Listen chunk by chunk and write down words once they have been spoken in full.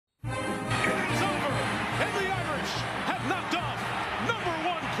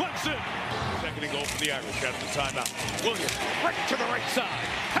goal for the Irish out of the timeout. Williams, right to the right side,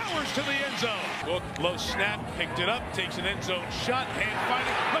 powers to the end zone. Look, low snap, picked it up, takes an end zone shot, hand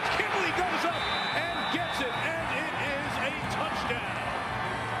fighting. McKinley goes up and gets it, and it is a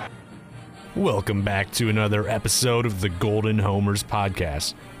touchdown. Welcome back to another episode of the Golden Homers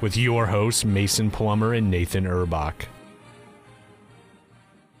podcast with your hosts Mason Plummer and Nathan Urbach.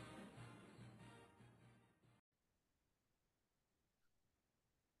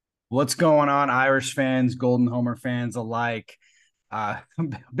 What's going on, Irish fans, Golden Homer fans alike?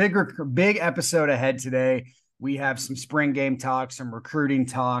 Big episode ahead today. We have some spring game talk, some recruiting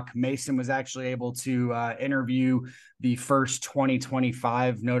talk. Mason was actually able to interview the first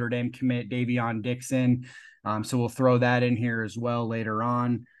 2025 Notre Dame commit, Davion Dixon. So we'll throw that in here as well later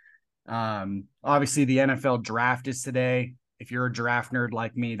on. Obviously, the NFL draft is today. If you're a draft nerd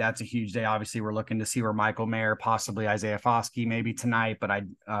like me, that's a huge day. Obviously, we're looking to see where Michael Mayer, possibly Isaiah Foskey, maybe tonight, but I'd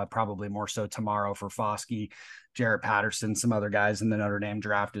probably more so tomorrow for Foskey, Jarrett Patterson, some other guys in the Notre Dame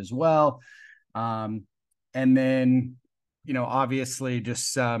draft as well. And then, obviously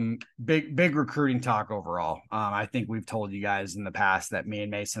just some big recruiting talk overall. I think we've told you guys in the past that me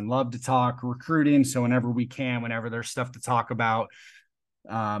and Mason love to talk recruiting. So whenever we can, whenever there's stuff to talk about,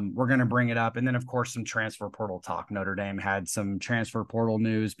 we're going to bring it up. And then, of course, some transfer portal talk. Notre Dame had some transfer portal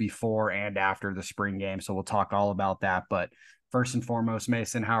news before and after the spring game. So we'll talk all about that. But first and foremost,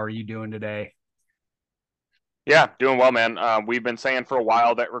 Mason, how are you doing today? Yeah, doing well, man. We've been saying for a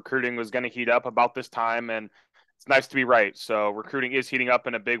while that recruiting was going to heat up about this time, and it's nice to be right. So recruiting is heating up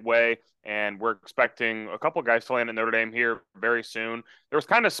in a big way, and we're expecting a couple of guys to land at Notre Dame here very soon. There was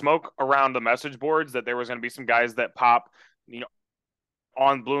kind of smoke around the message boards that there was going to be some guys that pop,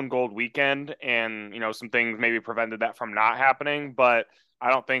 on blue and gold weekend, and some things maybe prevented that from not happening, but I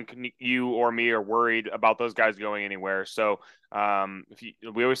don't think you or me are worried about those guys going anywhere. So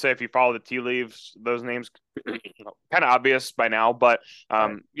we always say if you follow the tea leaves, those names kind of obvious by now, but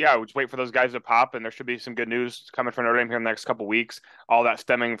yeah, we just wait for those guys to pop, and there should be some good news coming from Notre Dame here in the next couple of weeks, all that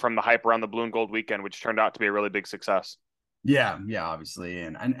stemming from the hype around the blue and gold weekend, which turned out to be a really big success. Yeah, obviously.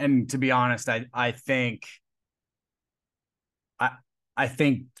 And to be honest, I think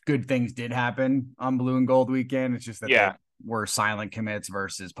good things did happen on blue and gold weekend. It's just that they were silent commits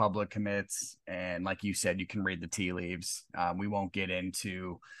versus public commits. And like you said, you can read the tea leaves. We won't get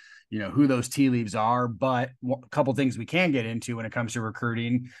into, who those tea leaves are, but a couple things we can get into when it comes to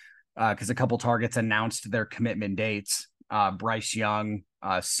recruiting, because a couple targets announced their commitment dates. Bryce Young,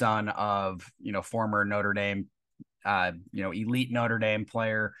 son of, former Notre Dame, elite Notre Dame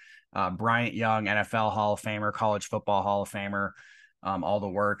player, Bryant Young, NFL Hall of Famer, college football Hall of Famer, all the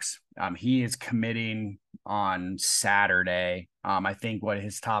works. He is committing on Saturday. I think what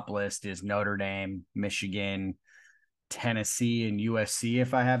his top list is Notre Dame, Michigan, Tennessee, and USC,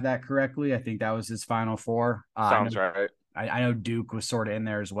 if I have that correctly. I think that was his final four. Sounds right. I know Duke was sort of in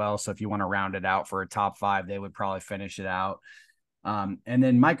there as well. So if you want to round it out for a top five, they would probably finish it out. And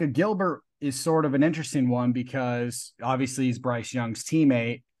then Micah Gilbert is sort of an interesting one because obviously he's Bryce Young's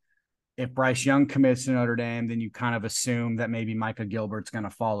teammate. If Bryce Young commits to Notre Dame, then you kind of assume that maybe Micah Gilbert's going to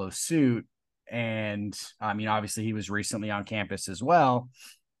follow suit. And obviously he was recently on campus as well.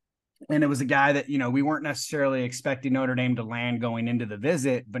 And it was a guy that, we weren't necessarily expecting Notre Dame to land going into the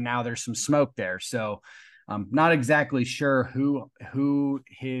visit, but now there's some smoke there. So I'm not exactly sure who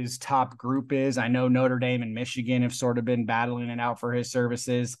his top group is. I know Notre Dame and Michigan have sort of been battling it out for his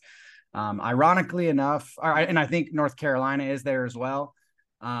services. Ironically enough, and I think North Carolina is there as well.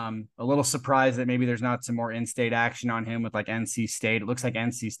 A little surprised that maybe there's not some more in-state action on him with like NC State. It looks like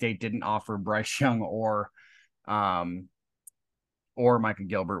NC State didn't offer Bryce Young or Micah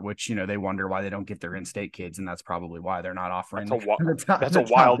Gilbert, which, they wonder why they don't get their in-state kids. And that's probably why they're not offering. That's a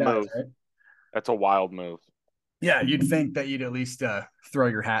wild move. Right? That's a wild move. Yeah. You'd think that you'd at least throw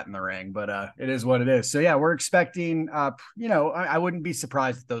your hat in the ring, but it is what it is. So yeah, we're expecting, I wouldn't be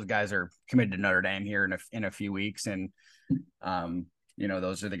surprised if those guys are committed to Notre Dame here in a few weeks. And,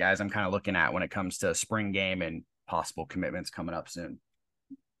 those are the guys I'm kind of looking at when it comes to spring game and possible commitments coming up soon.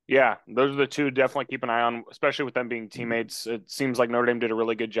 Yeah, those are the two definitely keep an eye on, especially with them being teammates. It seems like Notre Dame did a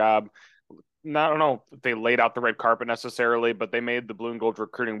really good job. I don't know if they laid out the red carpet necessarily, but they made the blue and gold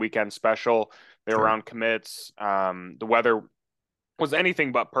recruiting weekend special. They were around commits. The weather was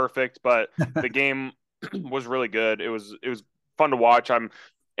anything but perfect, but the game was really good. It was fun to watch. I'm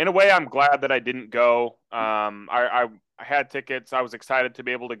glad that I didn't go. I had tickets. I was excited to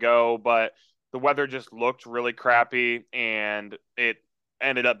be able to go, but the weather just looked really crappy, and it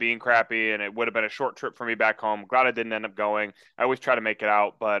ended up being crappy, and it would have been a short trip for me back home. Glad I didn't end up going. I always try to make it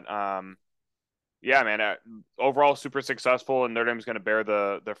out, but Yeah, man. Overall, super successful, and Notre Dame's going to bear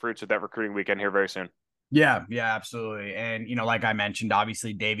the fruits of that recruiting weekend here very soon. Yeah, absolutely. And like I mentioned,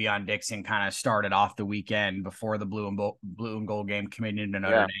 obviously Davion Dixon kind of started off the weekend before the blue and gold game committed to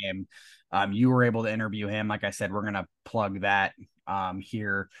Notre Dame. You were able to interview him. Like I said, we're gonna plug that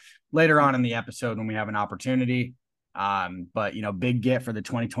here later on in the episode when we have an opportunity. But big get for the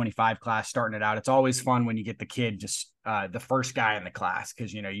 2025 class starting it out. It's always fun when you get the kid just the first guy in the class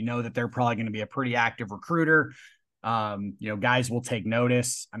because you know that they're probably going to be a pretty active recruiter. Guys will take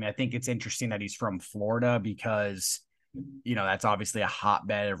notice. I mean, I think it's interesting that he's from Florida because, that's obviously a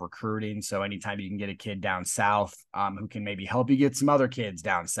hotbed of recruiting. So anytime you can get a kid down south who can maybe help you get some other kids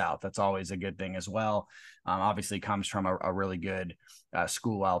down south, that's always a good thing as well. Obviously comes from a really good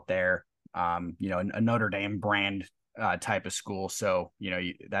school out there, a Notre Dame brand type of school. So,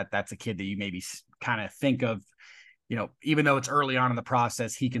 that's a kid that you maybe kind of think of, even though it's early on in the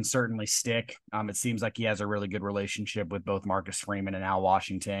process, he can certainly stick. It seems like he has a really good relationship with both Marcus Freeman and Al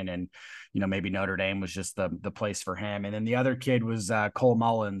Washington. And, maybe Notre Dame was just the place for him. And then the other kid was Cole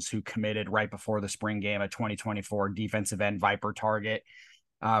Mullins, who committed right before the spring game, a 2024 defensive end Viper target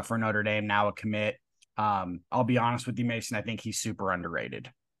for Notre Dame, now a commit. I'll be honest with you, Mason, I think he's super underrated.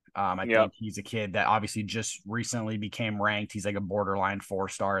 I think he's a kid that obviously just recently became ranked. He's like a borderline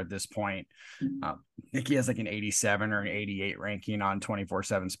 4-star at this point. I think he has like an 87 or an 88 ranking on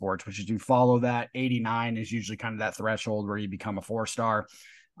 24/7 Sports, which is you follow that. 89 is usually kind of that threshold where you become a 4-star.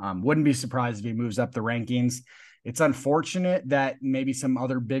 Wouldn't be surprised if he moves up the rankings. It's unfortunate that maybe some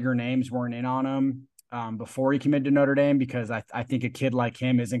other bigger names weren't in on him before he committed to Notre Dame, because I think a kid like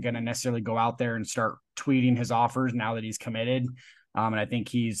him isn't going to necessarily go out there and start tweeting his offers now that he's committed. And I think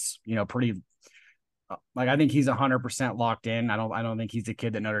he's, pretty, I think he's 100% locked in. I don't think he's a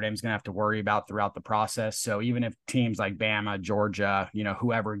kid that Notre Dame's going to have to worry about throughout the process. So even if teams like Bama, Georgia,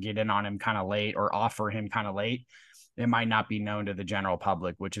 whoever get in on him kind of late or offer him kind of late, it might not be known to the general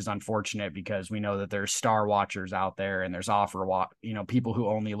public, which is unfortunate because we know that there's star watchers out there and there's people who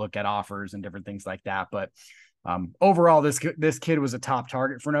only look at offers and different things like that. But overall, this kid was a top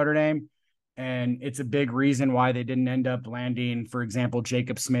target for Notre Dame. And it's a big reason why they didn't end up landing, for example,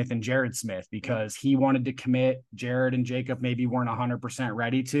 Jacob Smith and Jared Smith, because he wanted to commit. Jared and Jacob maybe weren't 100%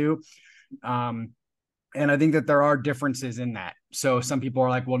 ready to. And I think that there are differences in that. So some people are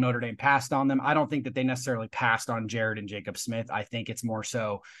like, well, Notre Dame passed on them. I don't think that they necessarily passed on Jared and Jacob Smith. I think it's more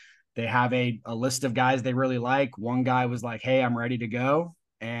so they have a list of guys they really like. One guy was like, hey, I'm ready to go.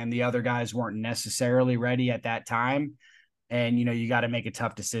 And the other guys weren't necessarily ready at that time. And, you got to make a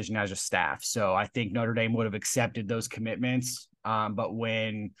tough decision as a staff. So I think Notre Dame would have accepted those commitments. But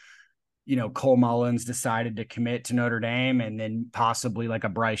when, Cole Mullins decided to commit to Notre Dame, and then possibly like a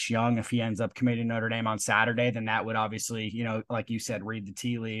Bryce Young, if he ends up committing to Notre Dame on Saturday, then that would obviously, like you said, read the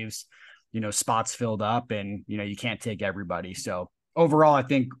tea leaves, spots filled up, and, you can't take everybody. So overall, I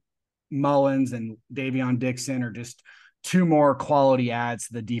think Mullins and Davion Dixon are just two more quality adds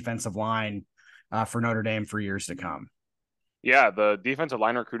to the defensive line for Notre Dame for years to come. Yeah, the defensive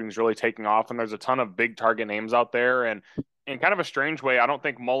line recruiting is really taking off, and there's a ton of big target names out there. And in kind of a strange way, I don't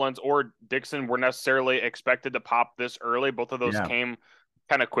think Mullins or Dixon were necessarily expected to pop this early. Both of those came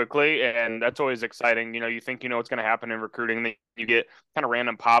kind of quickly, and that's always exciting. You think what's going to happen in recruiting, then you get kind of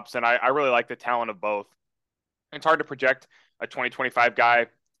random pops, and I really like the talent of both. It's hard to project a 2025 guy,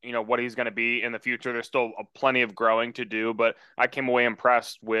 what he's going to be in the future. There's still plenty of growing to do, but I came away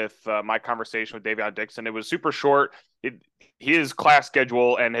impressed with my conversation with Davion Dixon. It was super short. His class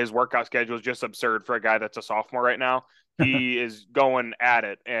schedule and his workout schedule is just absurd for a guy that's a sophomore right now. He is going at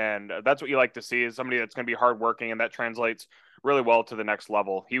it, and that's what you like to see, is somebody that's going to be hardworking, and that translates really well to the next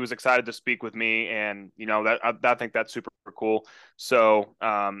level. He was excited to speak with me, and I think that's super cool. So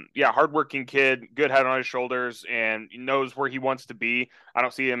hardworking kid, good head on his shoulders, and he knows where he wants to be. I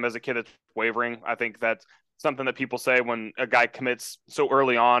don't see him as a kid that's wavering. I think that's something that people say when a guy commits so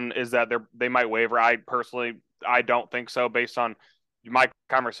early on, is that they might waver. I don't think so. Based on my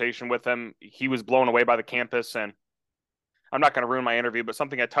conversation with him, he was blown away by the campus, and I'm not going to ruin my interview, but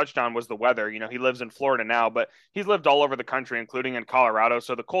something I touched on was the weather. He lives in Florida now, but he's lived all over the country, including in Colorado.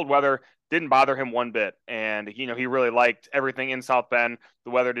 So the cold weather didn't bother him one bit. And, he really liked everything in South Bend.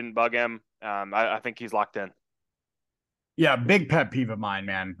 The weather didn't bug him. I think he's locked in. Yeah, big pet peeve of mine,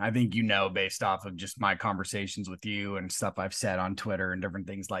 man. I think based off of just my conversations with you and stuff I've said on Twitter and different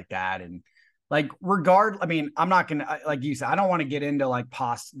things like that. And I'm not going to, like you said, I don't want to get into like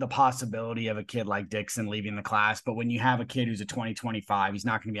the possibility of a kid like Dixon leaving the class, but when you have a kid who's a 2025, he's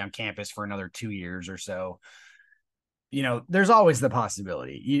not going to be on campus for another 2 years or so. There's always the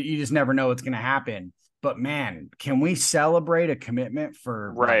possibility. You just never know what's going to happen. But man, can we celebrate a commitment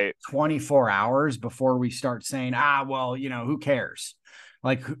for like Right. 24 hours before we start saying, well, who cares?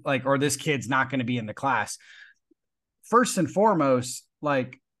 Or this kid's not going to be in the class. First and foremost,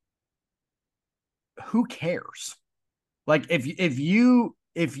 like, who cares? Like, if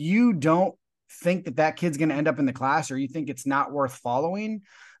you don't think that kid's going to end up in the class, or you think it's not worth following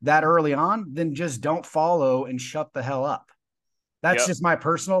that early on, then just don't follow and shut the hell up. That's just my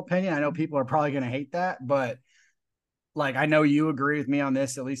personal opinion. I know people are probably going to hate that, but like, I know you agree with me on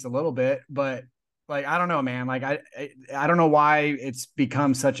this at least a little bit, but like, I don't know, man. Like, I don't know why it's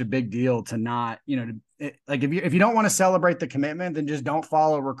become such a big deal to not, like, if you don't want to celebrate the commitment, then just don't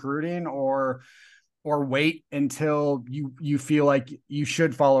follow recruiting, or wait until you feel like you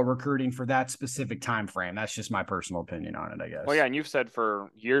should follow recruiting for that specific time frame. That's just my personal opinion on it, I guess. Well, yeah, and you've said for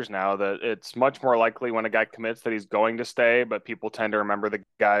years now that it's much more likely when a guy commits that he's going to stay, but people tend to remember the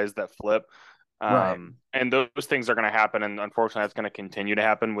guys that flip. Right. And those things are going to happen, and unfortunately, that's going to continue to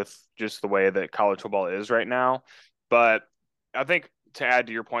happen with just the way that college football is right now. But I think, to add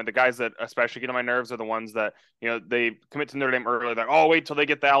to your point, the guys that especially get on my nerves are the ones that, they commit to Notre Dame early. Like, oh, wait till they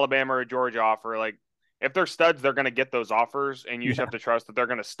get the Alabama or Georgia offer. Like, if they're studs, they're going to get those offers, and you just have to trust that they're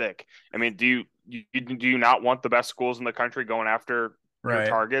going to stick. I mean, do you not want the best schools in the country going after your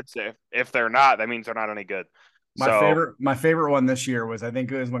targets? If they're not, that means they're not any good. My favorite one this year was, I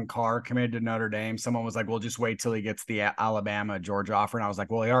think it was when Carr committed to Notre Dame. Someone was like, "Well, just wait till he gets the Alabama, Georgia offer," and I was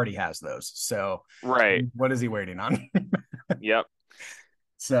like, "Well, he already has those. So, right, what is he waiting on?" Yep.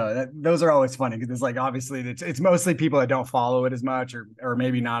 So those are always funny, because it's like, obviously it's mostly people that don't follow it as much, or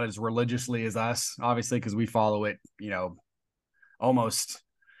maybe not as religiously as us, obviously, because we follow it, almost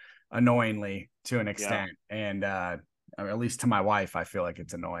annoyingly to an extent. Yeah. And at least to my wife, I feel like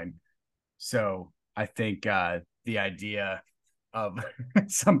it's annoying. So I think the idea of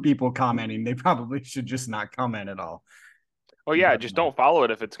some people commenting, they probably should just not comment at all. Oh yeah, just don't follow it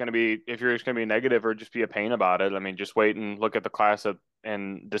if you're just going to be negative or just be a pain about it. I mean, just wait and look at the class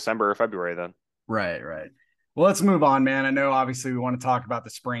in December or February then. Right. Well, let's move on, man. I know obviously we want to talk about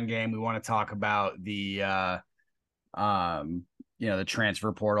the spring game. We want to talk about the the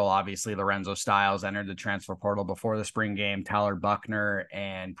transfer portal. Obviously, Lorenzo Styles entered the transfer portal before the spring game. Tyler Buckner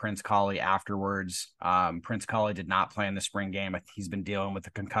and Prince Colley afterwards. Prince Colley did not play in the spring game. He's been dealing with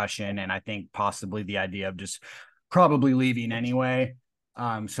a concussion, and I think possibly the idea of just probably leaving anyway.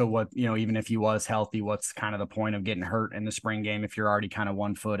 So what, even if he was healthy, what's kind of the point of getting hurt in the spring game if you're already kind of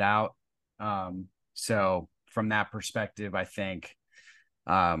 1 foot out? So from that perspective, I think,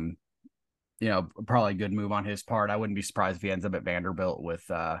 probably a good move on his part. I wouldn't be surprised if he ends up at Vanderbilt with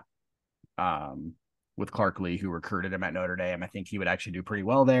Clark Lee, who recruited him at Notre Dame. I think he would actually do pretty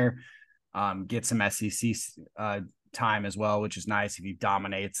well there. Get some SEC time as well, which is nice. If he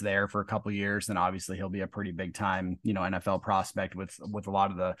dominates there for a couple of years, then obviously he'll be a pretty big time, NFL prospect with a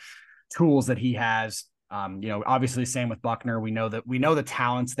lot of the tools that he has. Obviously same with Buckner. We know the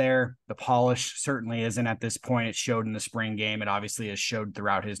talent's there. The polish certainly isn't at this point. It showed in the spring game. It obviously has showed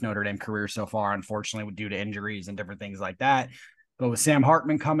throughout his Notre Dame career so far, unfortunately, due to injuries and different things like that. But with Sam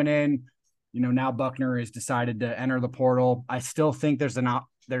Hartman coming in, now Buckner has decided to enter the portal. I still think there's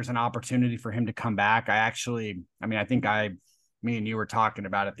an opportunity for him to come back. I think me and you were talking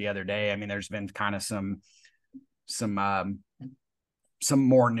about it the other day. I mean, there's been kind of some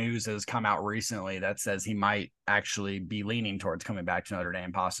more news has come out recently that says he might actually be leaning towards coming back to Notre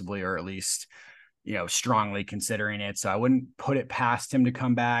Dame, possibly, or at least, strongly considering it. So I wouldn't put it past him to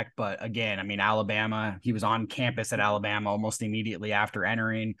come back. But again, I mean, Alabama, he was on campus at Alabama almost immediately after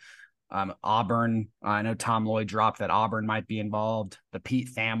entering. Auburn, I know Tom Lloyd dropped that Auburn might be involved. The Pete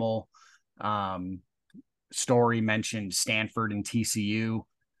Thamel story mentioned Stanford and TCU.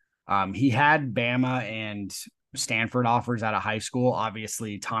 He had Bama and Stanford offers out of high school.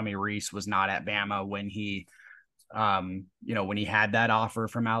 Obviously, Tommy Rees was not at Bama when he had that offer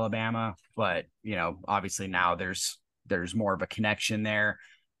from Alabama, but obviously now there's more of a connection there.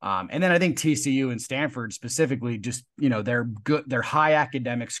 And then I think TCU and Stanford specifically, just, they're good. They're high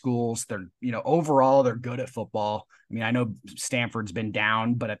academic schools. They're, overall, they're good at football. I mean, I know Stanford's been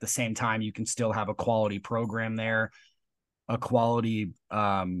down, but at the same time, you can still have a quality program there, a quality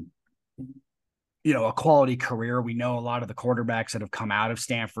career. We know a lot of the quarterbacks that have come out of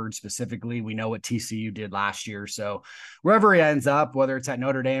Stanford specifically. We know what TCU did last year. So wherever he ends up, whether it's at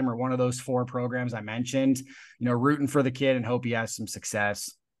Notre Dame or one of those 4 programs I mentioned, rooting for the kid and hope he has some success.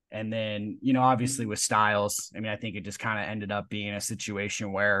 And then, obviously with Styles, I mean, I think it just kind of ended up being a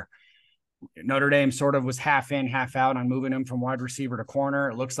situation where, Notre Dame sort of was half in, half out on moving him from wide receiver to corner.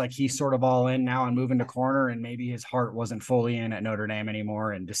 It looks like he's sort of all in now on moving to corner, and maybe his heart wasn't fully in at Notre Dame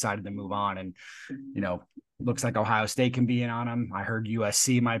anymore and decided to move on. And, looks like Ohio State can be in on him. I heard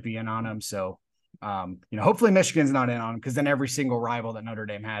USC might be in on him. So, hopefully Michigan's not in on him, because then every single rival that Notre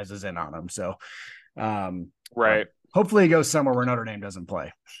Dame has is in on him. So, right. Hopefully he goes somewhere where Notre Dame doesn't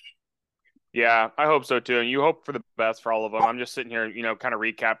play. Yeah, I hope so too. And you hope for the best for all of them. I'm just sitting here, kind of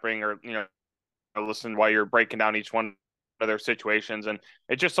recapping or, listening while you're breaking down each one of their situations. And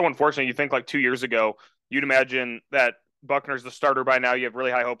it's just so unfortunate. You think like 2 years ago, you'd imagine that Buckner's the starter by now. You have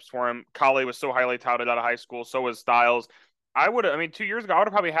really high hopes for him. Collie was so highly touted out of high school. So was Styles. 2 years ago, I would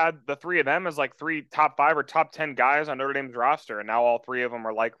have probably had the three of them as like 3 top 5 or top 10 guys on Notre Dame's roster. And now all 3 of them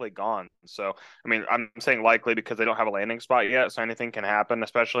are likely gone. So, I'm saying likely because they don't have a landing spot yet. So anything can happen,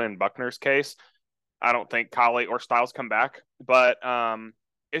 especially in Buckner's case. I don't think Collie or Styles come back, but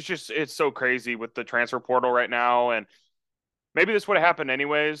it's so crazy with the transfer portal right now. And maybe this would have happened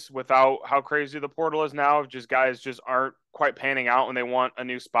anyways without how crazy the portal is now. Just guys just aren't quite panning out when they want a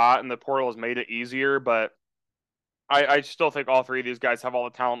new spot, and the portal has made it easier. But I still think all 3 of these guys have all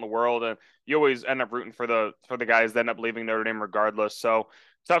the talent in the world, and you always end up rooting for the guys that end up leaving Notre Dame regardless. So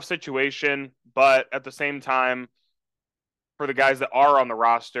tough situation, but at the same time, for the guys that are on the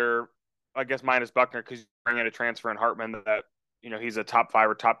roster, I guess minus Buckner, because you bring in a transfer in Hartman that he's a top 5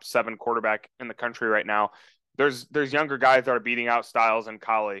 or top 7 quarterback in the country right now. There's younger guys that are beating out Styles and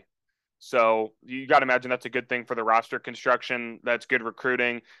Collie. So you got to imagine that's a good thing for the roster construction. That's good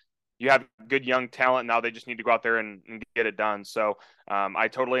recruiting. You have good young talent. Now they just need to go out there and get it done. So I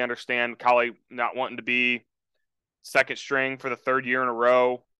totally understand Collie not wanting to be second string for the 3rd year in a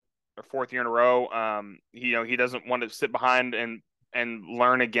row or 4th year in a row. He doesn't want to sit behind and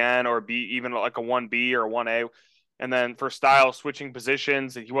learn again or be even like a 1B or a 1A. And then for Styles, switching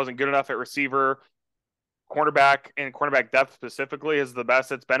positions, he wasn't good enough at receiver. Cornerback and cornerback depth specifically is the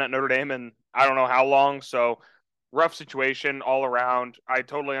best it's been at Notre Dame in I don't know how long. So rough situation all around. I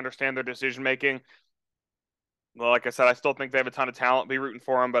totally understand their decision making. Well, like I said, I still think they have a ton of talent. Be rooting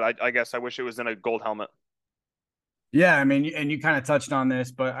for them, but I guess I wish it was in a gold helmet. Yeah, and you kind of touched on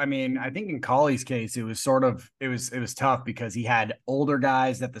this, but I think in Colley's case, it was tough because he had older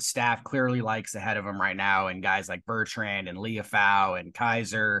guys that the staff clearly likes ahead of him right now, and guys like Bertrand and Leafau and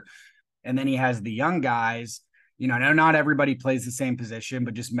Kaiser. And then he has the young guys. I know not everybody plays the same position,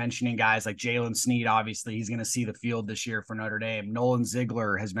 but just mentioning guys like Jalen Sneed, obviously he's going to see the field this year for Notre Dame. Nolan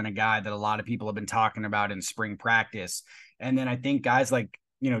Ziegler has been a guy that a lot of people have been talking about in spring practice. And then I think guys like,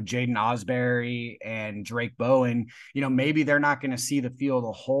 Jaden Osbury and Drake Bowen, maybe they're not going to see the field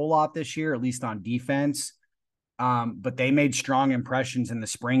a whole lot this year, at least on defense. But they made strong impressions in the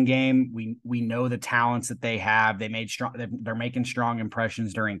spring game. We know the talents that they have. They're making strong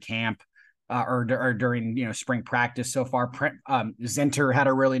impressions during camp. Or during spring practice so far. Zinter had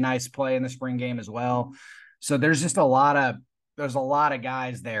a really nice play in the spring game as well. So there's just a lot of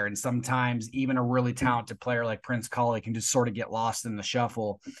guys there, and sometimes even a really talented player like Prince Colley can just sort of get lost in the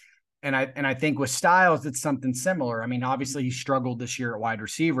shuffle. And I think with Styles, it's something similar. Obviously he struggled this year at wide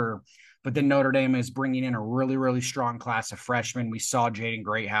receiver, but then Notre Dame is bringing in a really, really strong class of freshmen. We saw Jaden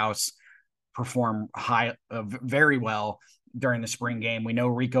Greathouse perform very well during the spring game. We know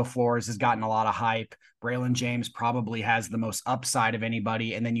Rico Flores has gotten a lot of hype. Braylon James probably has the most upside of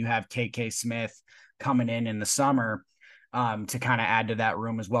anybody. And then you have KK Smith coming in the summer to kind of add to that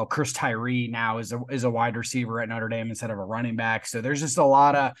room as well. Chris Tyree now is a wide receiver at Notre Dame instead of a running back. So there's just a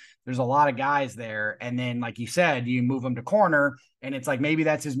lot of guys there. And then, like you said, you move him to corner, and it's like, maybe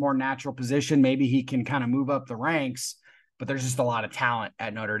that's his more natural position. Maybe he can kind of move up the ranks, but there's just a lot of talent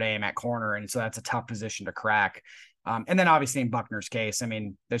at Notre Dame at corner. And so that's a tough position to crack. And then obviously in Buckner's case,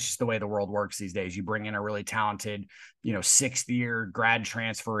 that's just the way the world works these days. You bring in a really talented, 6th-year grad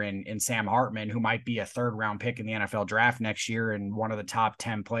transfer in Sam Hartman, who might be a 3rd-round pick in the NFL draft next year and one of the top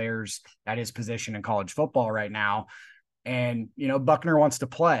 10 players at his position in college football right now. And, Buckner wants to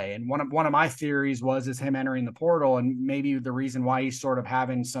play. And one of my theories is him entering the portal, and maybe the reason why he's sort of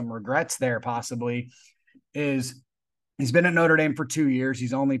having some regrets there possibly is he's been at Notre Dame for 2 years.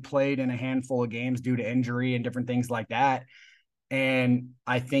 He's only played in a handful of games due to injury and different things like that. And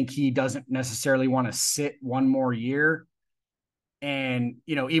I think he doesn't necessarily want to sit one more year. And,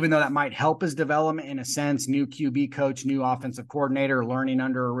 even though that might help his development in a sense, new QB coach, new offensive coordinator, learning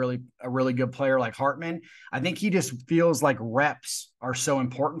under a really good player like Hartman, I think he just feels like reps are so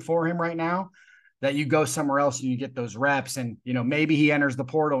important for him right now that you go somewhere else and you get those reps. And, maybe he enters the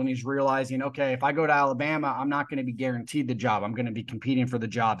portal and he's realizing, okay, if I go to Alabama, I'm not going to be guaranteed the job. I'm going to be competing for the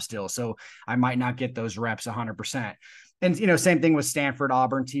job still. So I might not get those reps 100%. And, same thing with Stanford,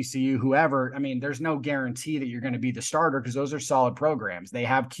 Auburn, TCU, whoever. I mean, there's no guarantee that you're going to be the starter because those are solid programs. They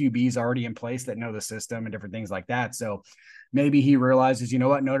have QBs already in place that know the system and different things like that. So maybe he realizes, you know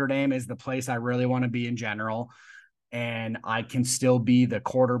what, Notre Dame is the place I really want to be in general. And I can still be the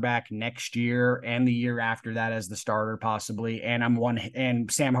quarterback next year and the year after that as the starter, possibly.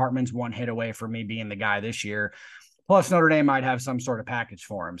 And Sam Hartman's one hit away from me being the guy this year. Plus, Notre Dame might have some sort of package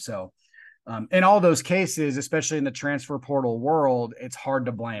for him. So, in all those cases, especially in the transfer portal world, it's hard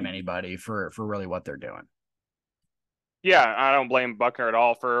to blame anybody for really what they're doing. Yeah, I don't blame Buckner at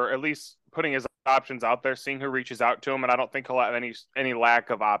all for at least putting his options out there, seeing who reaches out to him, and I don't think he'll have any lack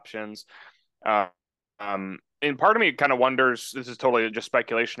of options. And part of me kind of wonders, this is totally just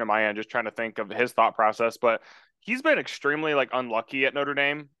speculation on my end, just trying to think of his thought process, but he's been extremely unlucky at Notre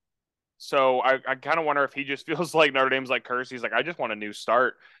Dame. So I kind of wonder if he just feels like Notre Dame's cursed. He's like, I just want a new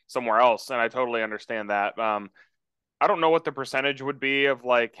start somewhere else. And I totally understand that. I don't know what the percentage would be of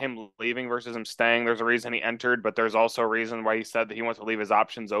him leaving versus him staying. There's a reason he entered, but there's also a reason why he said that he wants to leave his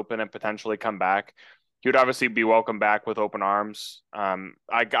options open and potentially come back. He would obviously be welcome back with open arms.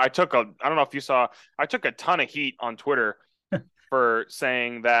 I took I don't know if you saw, I took a ton of heat on Twitter for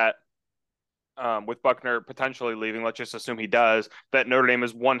saying that with Buckner potentially leaving, let's just assume he does, that Notre Dame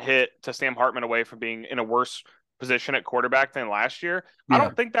is one hit to Sam Hartman away from being in a worse position at quarterback than last year. Yeah. I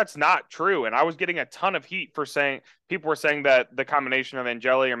don't think that's not true. And I was getting a ton of heat for saying, people were saying that the combination of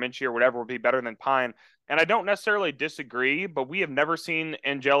Angeli or Minchie or whatever would be better than Pine. And I don't necessarily disagree, but we have never seen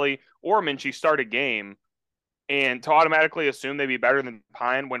Angeli or Minchie start a game and to automatically assume they'd be better than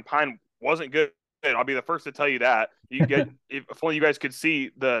Pine when Pine wasn't good. I'll be the first to tell you that. You get if only you guys could see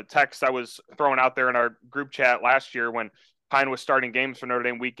the text I was throwing out there in our group chat last year when Pine was starting games for Notre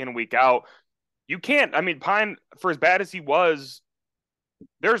Dame week in, week out. You can't. I mean, Pine, for as bad as he was,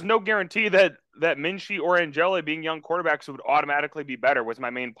 there's no guarantee that Minchie or Angeli being young quarterbacks would automatically be better, was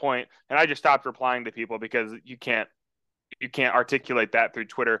my main point. And I just stopped replying to people because you can't articulate that through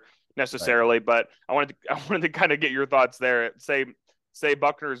Twitter necessarily. Right. But I wanted to kind of get your thoughts there. Say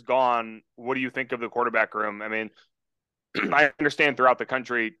Buckner's gone. What do you think of the quarterback room? I mean, I understand throughout the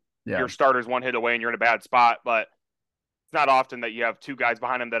country, your starter's one hit away and you're in a bad spot, but it's not often that you have two guys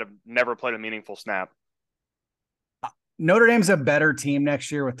behind him that have never played a meaningful snap. Notre Dame's a better team next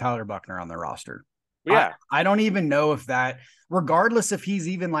year with Tyler Buckner on their roster. Yeah. I don't even know if that, regardless if he's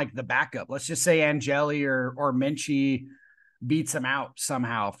even the backup, let's just say Angeli or Minchie beats him out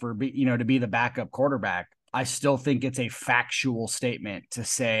somehow for, to be the backup quarterback. I still think it's a factual statement to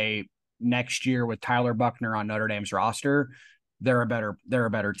say next year with Tyler Buckner on Notre Dame's roster, they're a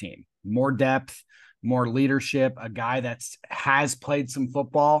better team. More depth, more leadership, a guy that has played some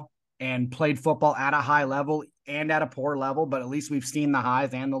football and played football at a high level and at a poor level, but at least we've seen the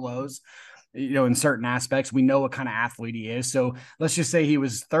highs and the lows, in certain aspects. We know what kind of athlete he is. So let's just say he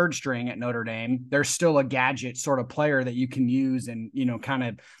was third string at Notre Dame. There's still a gadget sort of player that you can use and, kind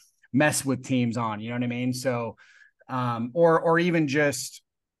of mess with teams on, you know what I mean? So, or even just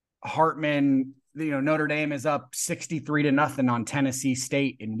Hartman, Notre Dame is up 63-0 on Tennessee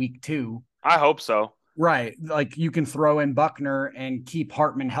State in week 2. I hope so. Right. You can throw in Buckner and keep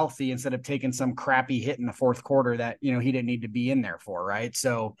Hartman healthy instead of taking some crappy hit in the fourth quarter that, he didn't need to be in there for. Right.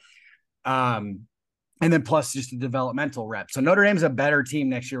 So, and then plus just the developmental rep. So Notre Dame's a better team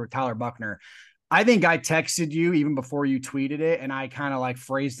next year with Tyler Buckner. I think I texted you even before you tweeted it, and I kind of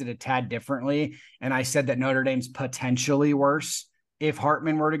phrased it a tad differently. And I said that Notre Dame's potentially worse if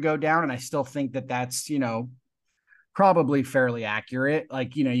Hartman were to go down. And I still think that that's, probably fairly accurate.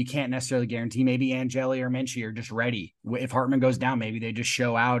 You can't necessarily guarantee. Maybe Angeli or Minchie are just ready. If Hartman goes down, maybe they just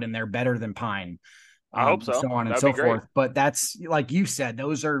show out and they're better than Pine. I hope so. So on and so forth. But that's, like you said,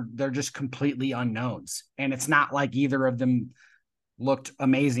 they're just completely unknowns. And it's not like either of them looked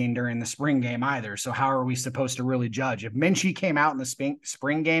amazing during the spring game either. So how are we supposed to really judge? If Minchie came out in the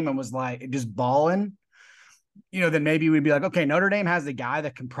spring game and was just balling, then maybe we'd be like, okay, Notre Dame has a guy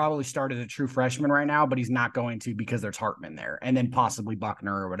that can probably start as a true freshman right now, but he's not going to because there's Hartman there and then possibly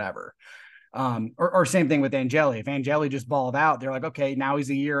Buckner or whatever. Or same thing with Angeli. If Angeli just balled out, they're like, okay, now he's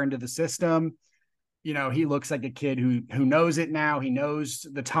a year into the system. He looks like a kid who knows it now. He knows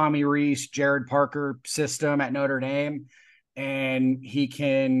the Tommy Rees, Jared Parker system at Notre Dame. And he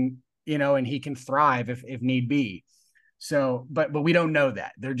can, and he can thrive if need be. So, but we don't know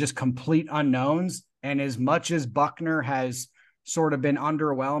that. They're just complete unknowns. And as much as Buckner has sort of been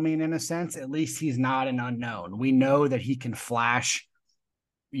underwhelming in a sense, at least he's not an unknown. We know that he can flash.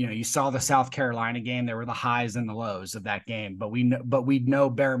 You saw the South Carolina game. There were the highs and the lows of that game, but we know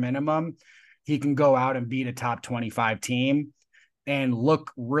bare minimum, he can go out and beat a top 25 team and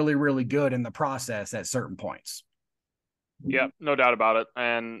look really, really good in the process at certain points. Yeah, no doubt about it.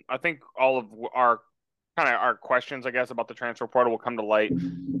 And I think all of our questions, I guess, about the transfer portal will come to light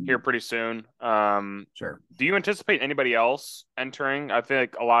here pretty soon. Sure. Do you anticipate anybody else entering? I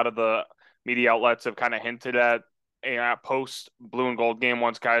think a lot of the media outlets have kind of hinted at a post blue and gold game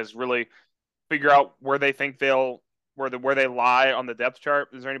once guys really figure out where they think where they lie on the depth chart.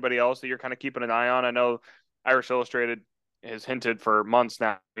 Is there anybody else that you're kind of keeping an eye on? I know Irish Illustrated has hinted for months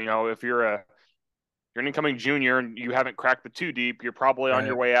now. If you're an incoming junior and you haven't cracked the two deep, you're probably on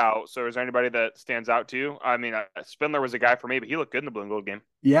your way out. So is there anybody that stands out to you? I mean, Spindler was a guy for me, but he looked good in the blue and gold game.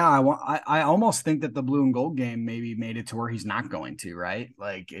 Yeah, I almost think that the blue and gold game maybe made it to where he's not going to, right?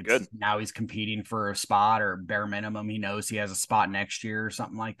 Like it's Good. now he's competing for a spot, or bare minimum he knows he has a spot next year or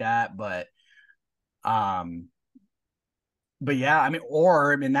something like that. Um but yeah, I mean,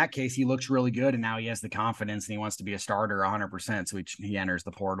 or in that case, he looks really good and now he has the confidence and he wants to be a starter 100%. So he enters the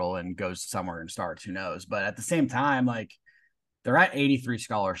portal and goes somewhere and starts. Who knows? But at the same time, like they're at 83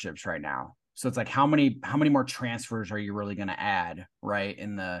 scholarships right now. So it's like how many more transfers are you really going to add, right?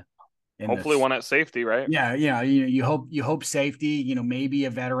 Hopefully one at safety, right? Yeah, you hope safety, maybe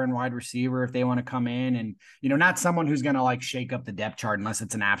a veteran wide receiver if they want to come in, and not someone who's going to like shake up the depth chart unless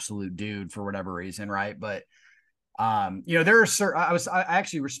it's an absolute dude for whatever reason, right? But there are certain. I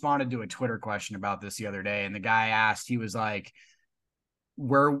actually responded to a Twitter question about this the other day, and the guy asked, he was like,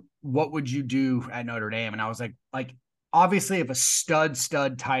 what would you do at Notre Dame? And I was like, obviously, if a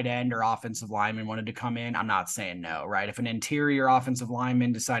stud tight end or offensive lineman wanted to come in, I'm not saying no, right? If an interior offensive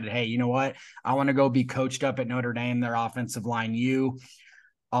lineman decided, hey, you know what, I want to go be coached up at Notre Dame, their offensive line,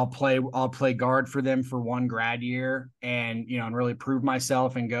 I'll play guard for them for one grad year, and and really prove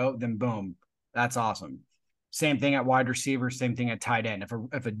myself and go, then boom, that's awesome. Same thing at wide receiver, same thing at tight end.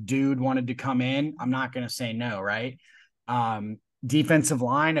 If a dude wanted to come in, I'm not going to say no, right? Defensive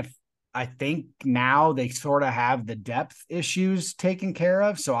line, if I think now they sort of have the depth issues taken care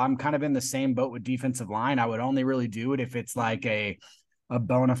of. So I'm kind of in the same boat with defensive line. I would only really do it if it's like a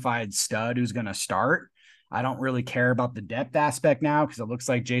bona fide stud who's going to start. I don't really care about the depth aspect now because it looks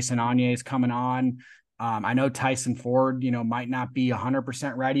like Jason Anye is coming on. I know Tyson Ford, might not be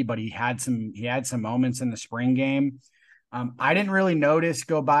 100% ready, but he had some moments in the spring game. I didn't really notice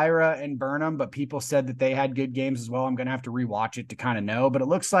Gobira and Burnham, but people said that they had good games as well. I'm going to have to rewatch it to kind of know, but it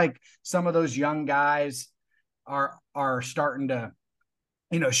looks like some of those young guys are starting to,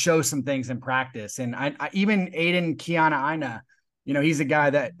 show some things in practice. And I even Aiden Kiana Ina, he's a guy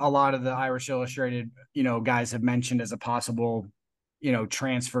that a lot of the Irish Illustrated, guys have mentioned as a possible,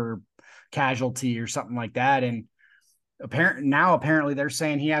 transfer casualty or something like that. And apparently they're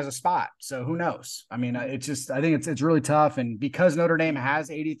saying he has a spot. So who knows? I mean, I think it's really tough. And because Notre Dame has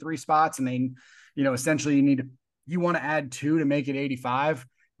 83 spots and they, essentially you want to add 2 to make it 85.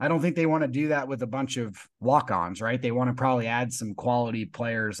 I don't think they want to do that with a bunch of walk-ons, right? They want to probably add some quality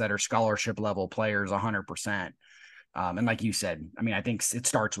players that are scholarship level players 100%. And like you said, I mean, I think it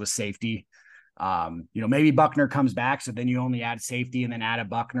starts with safety. Maybe Buckner comes back, so then you only add safety and then add a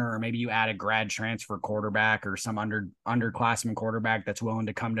Buckner, or maybe you add a grad transfer quarterback or some underclassman quarterback that's willing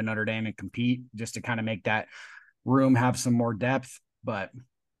to come to Notre Dame and compete just to kind of make that room have some more depth. But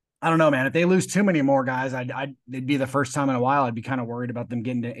I don't know, man. If they lose too many more guys, it'd be the first time in a while I'd be kind of worried about them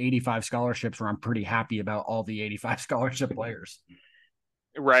getting to 85 scholarships, where I'm pretty happy about all the 85 scholarship players.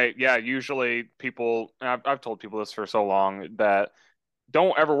 Right. Yeah. Usually I've told people this for so long, that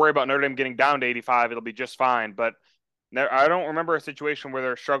don't ever worry about Notre Dame getting down to 85. It'll be just fine. But I don't remember a situation where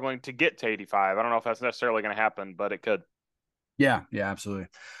they're struggling to get to 85. I don't know if that's necessarily going to happen, but it could. Yeah, absolutely.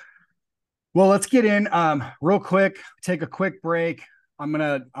 Well, let's get in real quick, take a quick break. I'm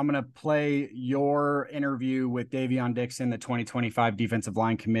gonna play your interview with Davion Dixon, the 2025 defensive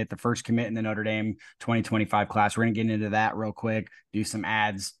line commit, the first commit in the Notre Dame 2025 class. We're gonna get into that real quick, do some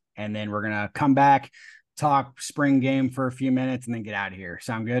ads, and then we're gonna come back, talk spring game for a few minutes, and then get out of here.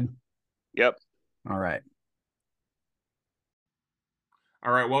 Sound good? Yep. All right.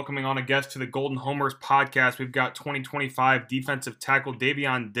 All right, welcoming on a guest to the Golden Homers podcast. We've got 2025 defensive tackle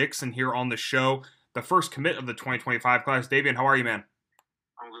Davion Dixon here on the show, the first commit of the 2025 class. Davion, how are you, man?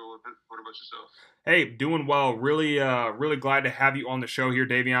 I'm good with it. What about yourself? Hey, doing well. Really glad to have you on the show here,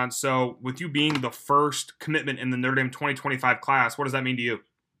 Davion. So, with you being the first commitment in the Notre Dame 2025 class, what does that mean to you?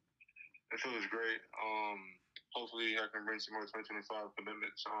 It feels great. Hopefully, I can bring some more 2025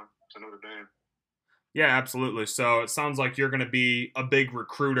 commitments on to Notre Dame. Yeah, absolutely. So it sounds like you're going to be a big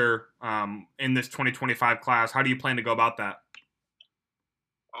recruiter in this 2025 class. How do you plan to go about that?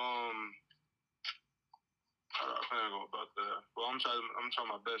 I plan to go about that. Well, I'm trying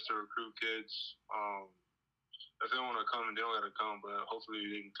my best to recruit kids. If they want to come, they don't got to come, but hopefully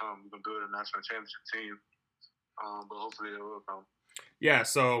they can come. We can build a national championship team. But hopefully it will come. Yeah,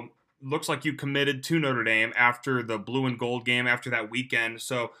 so looks like you committed to Notre Dame after the blue and gold game after that weekend.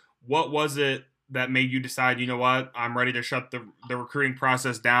 So what was it that made you decide, you know what, I'm ready to shut the recruiting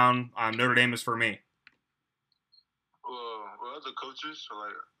process down. Notre Dame is for me. Well, other coaches, so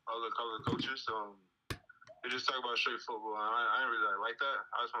like other color coaches, they just talk about straight football. And I didn't really like that.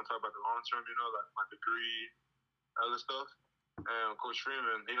 I just want to talk about the long term, like my degree, other stuff. And Coach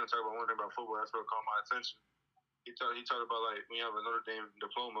Freeman, he don't talk about one thing about football. That's what caught my attention. He talked about like when you have a Notre Dame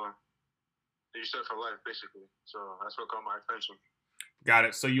diploma, you're set for life basically. So that's what caught my attention. Got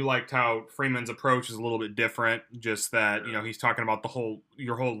it. So you liked how Freeman's approach is a little bit different, just that, he's talking about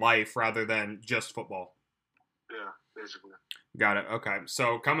your whole life rather than just football. Yeah, basically. Got it. Okay.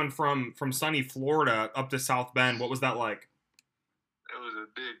 So coming from sunny Florida up to South Bend, what was that like? It was a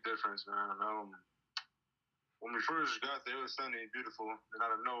big difference, man. When we first got there, it was sunny and beautiful. And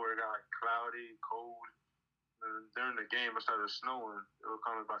out of nowhere, it got like cloudy, cold. And during the game, it started snowing. It was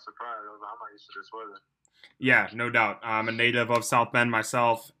coming by surprise. I was like, I'm not used to this weather. Yeah, no doubt. I'm a native of South Bend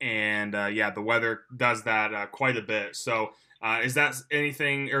myself, and the weather does that quite a bit. So is that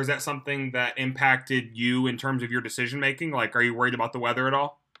anything, or is that something that impacted you in terms of your decision making? Like, are you worried about the weather at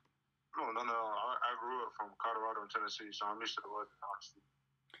all? No. I grew up from Colorado and Tennessee, so I'm used to the weather, honestly.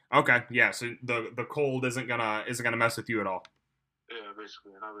 Okay, yeah. So the cold isn't gonna mess with you at all. Yeah,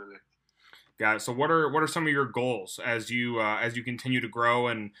 basically, not really. Got it. So what are some of your goals as you continue to grow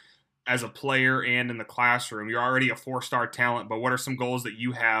and as a player and in the classroom? You're already a 4-star talent, but what are some goals that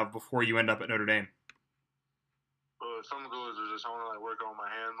you have before you end up at Notre Dame? Some goals are just I want to work on my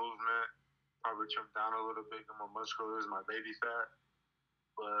hand movement, probably trim down a little bit, get more muscular, lose my baby fat.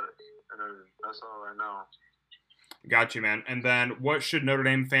 But that's all right now. Got you, man. And then what should Notre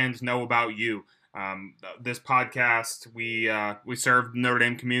Dame fans know about you? This podcast, we serve the Notre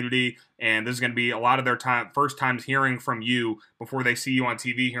Dame community, and this is going to be a lot of their first times hearing from you before they see you on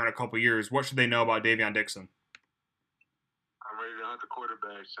TV here in a couple years. What should they know about Davion Dixon? I'm ready to hunt the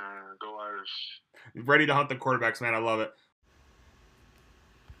quarterbacks and go Irish. Ready to hunt the quarterbacks, man. I love it.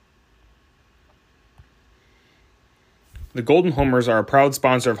 The Golden Homers are a proud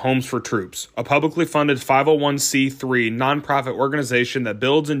sponsor of Homes for Troops, a publicly funded 501c3 nonprofit organization that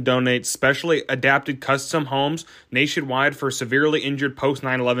builds and donates specially adapted custom homes nationwide for severely injured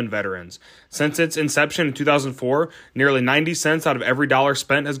post-9/11 veterans. Since its inception in 2004, nearly 90 cents out of every dollar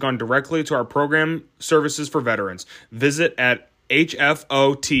spent has gone directly to our program services for veterans. Visit at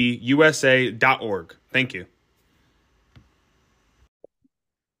hfotusa.org. Thank you.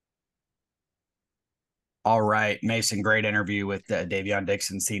 All right, Mason, great interview with Davion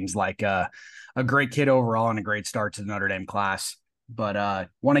Dixon. Seems like a great kid overall and a great start to the Notre Dame class. But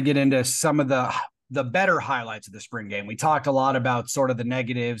want to get into some of the better highlights of the spring game. We talked a lot about sort of the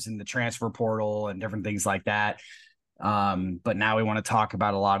negatives and the transfer portal and different things like that. But now we want to talk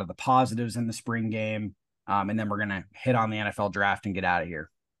about a lot of the positives in the spring game. And then we're going to hit on the NFL draft and get out of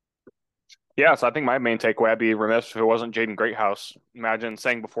here. Yeah, so I think my main takeaway, I'd be remiss if it wasn't Jaden Greathouse. Imagine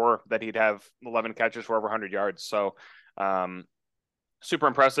saying before that he'd have 11 catches for over 100 yards. So super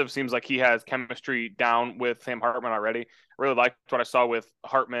impressive. Seems like he has chemistry down with Sam Hartman already. Really liked what I saw with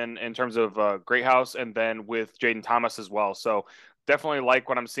Hartman in terms of Greathouse and then with Jaden Thomas as well. So definitely like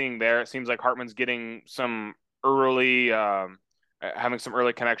what I'm seeing there. It seems like Hartman's getting some early having some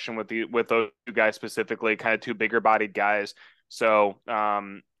early connection with those two guys specifically, kind of two bigger bodied guys. So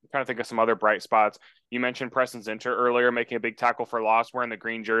trying to think of some other bright spots. You mentioned Preston Zinter earlier, making a big tackle for loss, wearing the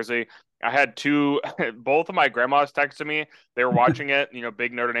green jersey. I had both of my grandmas texted me. They were watching it,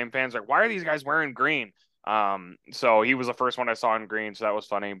 big Notre Dame fans, like, why are these guys wearing green? So he was the first one I saw in green, so that was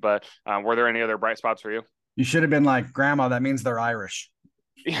funny. But were there any other bright spots for you? You should have been like, Grandma, that means they're Irish.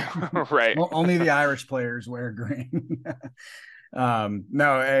 Yeah, right. Only the Irish players wear green. Obviously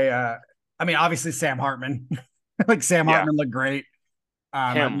Sam Hartman. Sam Hartman looked great.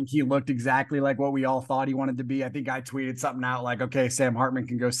 I think he looked exactly like what we all thought he wanted to be. I think I tweeted something out like, okay, Sam Hartman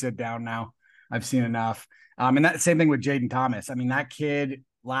can go sit down now. I've seen enough. And that same thing with Jaden Thomas. I mean, that kid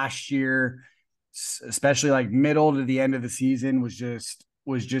last year, especially like middle to the end of the season, was just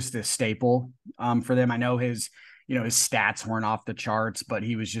a staple for them. I know his stats weren't off the charts, but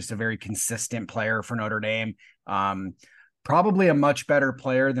he was just a very consistent player for Notre Dame. Probably a much better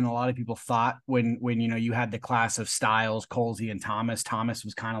player than a lot of people thought when you had the class of Styles, Colsey, and Thomas. Thomas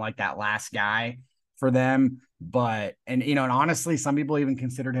was kind of like that last guy for them. But and honestly, some people even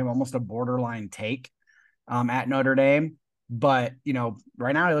considered him almost a borderline take at Notre Dame. But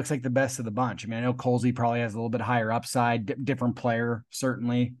right now he looks like the best of the bunch. I mean, I know Colsey probably has a little bit higher upside, different player,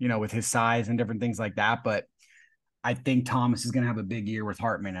 certainly, with his size and different things like that. But I think Thomas is going to have a big year with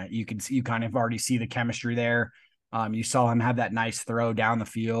Hartman. You kind of already see the chemistry there. You saw him have that nice throw down the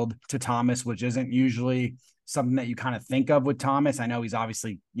field to Thomas, which isn't usually something that you kind of think of with Thomas. I know he's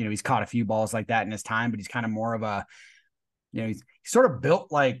obviously, he's caught a few balls like that in his time, but he's kind of more of a, he's sort of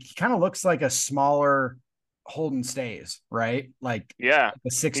built like, he kind of looks like a smaller Holden Stays, right? Like Yeah, a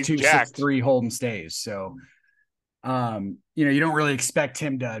 6'2", he's jacked. 6'3" Holden Stays. So, you don't really expect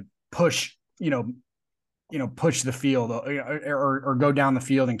him to push, push the field or go down the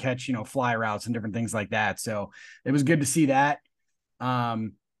field and catch, fly routes and different things like that. So it was good to see that.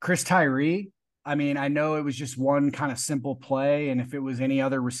 Chris Tyree, I mean, I know it was just one kind of simple play, and if it was any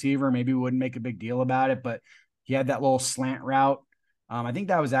other receiver, maybe we wouldn't make a big deal about it, but he had that little slant route. I think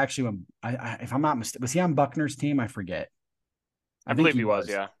that was actually when, if I'm not mistaken, was he on Buckner's team? I forget. I believe he was,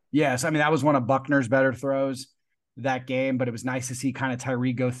 yeah. Yes, I mean, that was one of Buckner's better throws that game, but it was nice to see kind of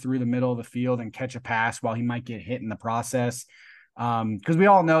Tyree go through the middle of the field and catch a pass while he might get hit in the process. Because we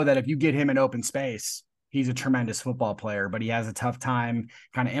all know that if you get him in open space, he's a tremendous football player, but he has a tough time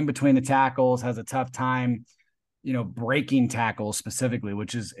kind of in between the tackles, has a tough time, breaking tackles specifically,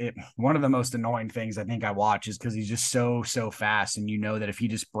 which is one of the most annoying things I think I watch is because he's just so fast. And that if he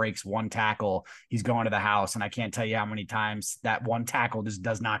just breaks one tackle, he's going to the house. And I can't tell you how many times that one tackle just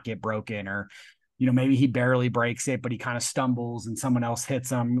does not get broken, or, maybe he barely breaks it, but he kind of stumbles and someone else hits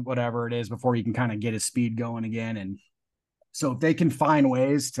him, whatever it is, before he can kind of get his speed going again. And so if they can find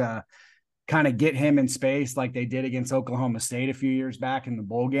ways to kind of get him in space like they did against Oklahoma State a few years back in the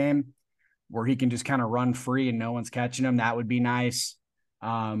bowl game, where he can just kind of run free and no one's catching him, that would be nice.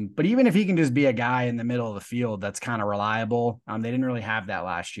 But even if he can just be a guy in the middle of the field that's kind of reliable, they didn't really have that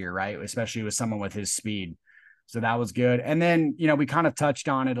last year, right? Especially with someone with his speed. So that was good. And then, we kind of touched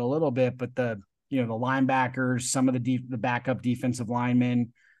on it a little bit, but the linebackers, some of the backup defensive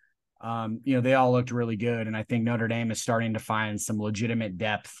linemen, they all looked really good. And I think Notre Dame is starting to find some legitimate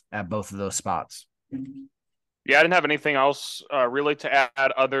depth at both of those spots. Yeah, I didn't have anything else really to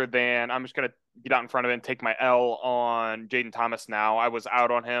add other than I'm just going to get out in front of it and take my L on Jaden Thomas now. I was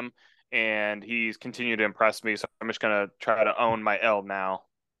out on him, and he's continued to impress me, so I'm just going to try to own my L now.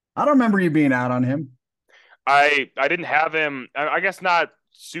 I don't remember you being out on him. I didn't have him. I guess not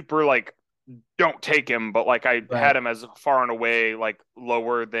super like don't take him, but like I had him as far and away like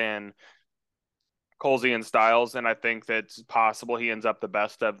lower than Colsey and Styles, and I think that's possible he ends up the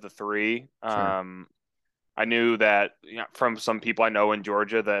best of the three. Sure. I knew that from some people I know in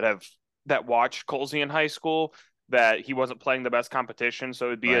Georgia that watched Colsey in high school that he wasn't playing the best competition, so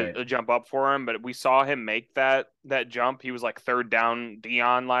it'd be a jump up for him. But we saw him make that jump. He was like third down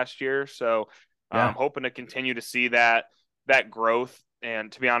Davion last year, so I'm hoping to continue to see that growth.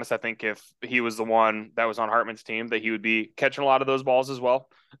 And to be honest, I think if he was the one that was on Hartman's team, that he would be catching a lot of those balls as well.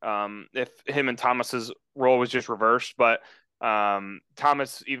 If him and Thomas's role was just reversed, but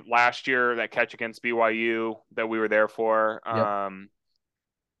Thomas last year, that catch against BYU that we were there for. I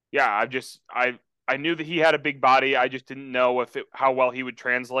knew that he had a big body. I just didn't know how well he would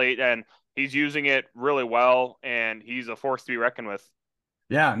translate, and he's using it really well, and he's a force to be reckoned with.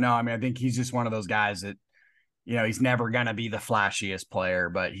 Yeah, no, I mean, I think he's just one of those guys that, he's never going to be the flashiest player,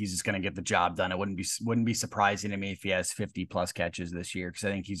 but he's just going to get the job done. It wouldn't be surprising to me if he has 50 plus catches this year, because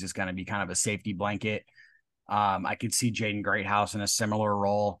I think he's just going to be kind of a safety blanket. I could see Jaden Greathouse in a similar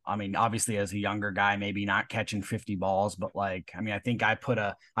role. I mean, obviously as a younger guy, maybe not catching 50 balls, but I think I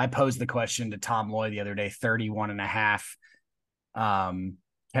posed the question to Tom Loy the other day, 31 and a half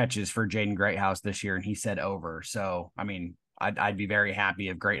catches for Jaden Greathouse this year. And he said over. So, I mean, I'd be very happy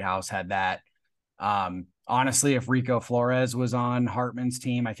if Greathouse had that. Honestly, if Rico Flores was on Hartman's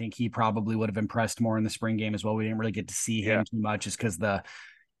team, I think he probably would have impressed more in the spring game as well. We didn't really get to see him too much just because I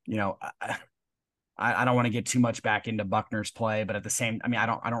don't want to get too much back into Buckner's play, but at the same, I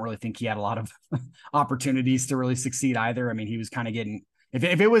don't really think he had a lot of opportunities to really succeed either. I mean, he was kind of getting, if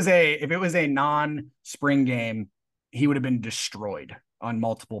it was a non-spring game, he would have been destroyed on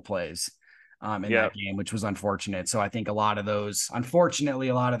multiple plays in that game, which was unfortunate. So I think unfortunately,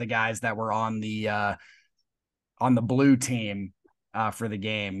 a lot of the guys that were on the blue team for the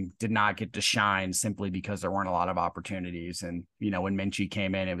game did not get to shine simply because there weren't a lot of opportunities. And, when Minchie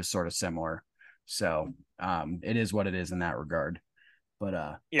came in, it was sort of similar. So it is what it is in that regard.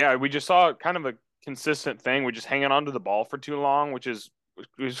 But we just saw kind of a consistent thing. We're just hanging on to the ball for too long, which is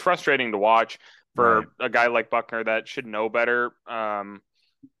frustrating to watch for a guy like Buckner that should know better.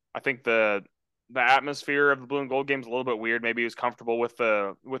 I think the atmosphere of the blue and gold game is a little bit weird. Maybe he was comfortable with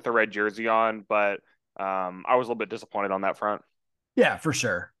the red jersey on, but I was a little bit disappointed on that front. Yeah, for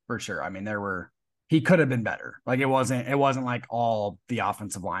sure. I mean, he could have been better. Like it wasn't like all the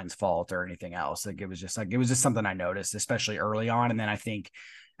offensive line's fault or anything else. Like it was just something I noticed, especially early on. And then I think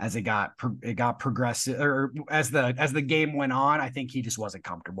as it got progressive, or as the game went on, I think he just wasn't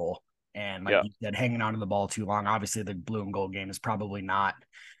comfortable. And like you said, hanging onto the ball too long. Obviously, the blue and gold game is probably not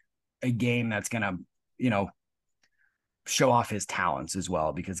a game that's gonna, show off his talents as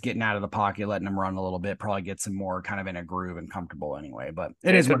well, because getting out of the pocket, letting him run a little bit, probably gets him more kind of in a groove and comfortable anyway. But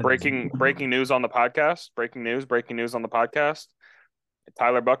it is what breaking news on the podcast. Breaking news on the podcast.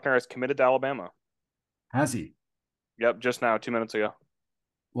 Tyler Buchner has committed to Alabama. Has he? Yep, just now, 2 minutes ago.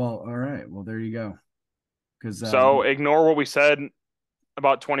 Well, all right. Well, there you go. So ignore what we said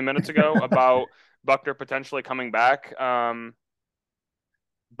about 20 minutes ago about Buchner potentially coming back. Buchner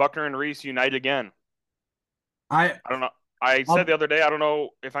and Reese unite again. I don't know. I said the other day, I don't know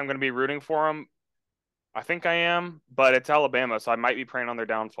if I'm going to be rooting for him. I think I am, but it's Alabama, so I might be praying on their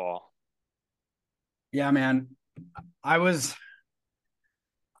downfall. Yeah, man.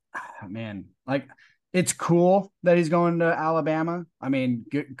 Like, it's cool that he's going to Alabama. I mean,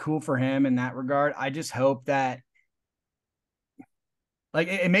 cool for him in that regard. I just hope that, like,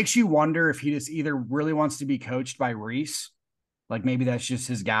 it makes you wonder if he just either really wants to be coached by Reese, like maybe that's just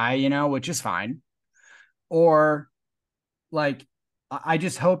his guy, which is fine. Or like, I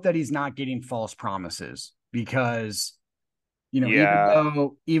just hope that he's not getting false promises, because,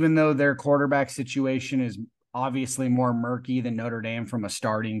 even though their quarterback situation is obviously more murky than Notre Dame from a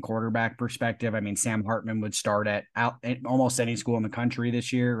starting quarterback perspective. I mean, Sam Hartman would start at almost any school in the country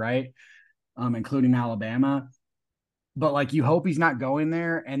this year, right? Including Alabama. But like, you hope he's not going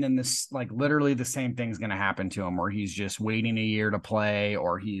there, and then this, like, literally the same thing's going to happen to him, where he's just waiting a year to play,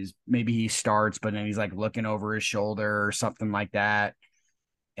 or maybe he starts, but then he's like looking over his shoulder or something like that,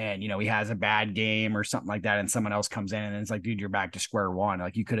 and he has a bad game or something like that, and someone else comes in, and it's like, dude, you're back to square one.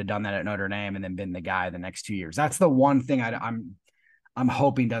 Like, you could have done that at Notre Dame and then been the guy the next 2 years. That's the one thing I'm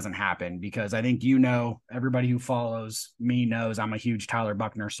hoping doesn't happen, because I think everybody who follows me knows I'm a huge Tyler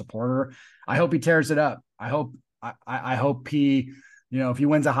Buchner supporter. I hope he tears it up. I hope he, if he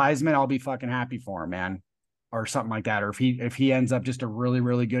wins a Heisman, I'll be fucking happy for him, man, or something like that. Or if he ends up just a really,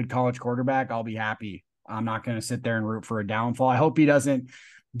 really good college quarterback, I'll be happy. I'm not going to sit there and root for a downfall. I hope he doesn't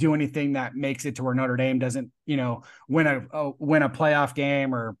do anything that makes it to where Notre Dame doesn't, win a playoff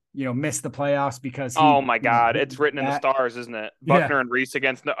game, or, miss the playoffs because oh my God, it's written in the stars, isn't it? Buchner and Reese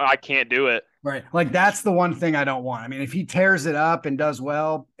against, I can't do it. Right. Like, that's the one thing I don't want. I mean, if he tears it up and does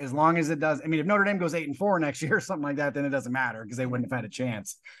well, as long as it does, I mean, if Notre Dame goes 8-4 next year or something like that, then it doesn't matter, because they wouldn't have had a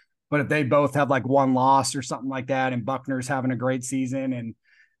chance. But if they both have like one loss or something like that, and Buckner's having a great season, and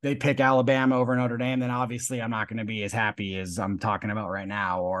they pick Alabama over Notre Dame, then obviously I'm not going to be as happy as I'm talking about right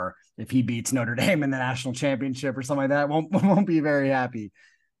now. Or if he beats Notre Dame in the national championship or something like that, won't be very happy.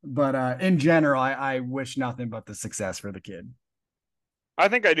 But in general, I wish nothing but the success for the kid. I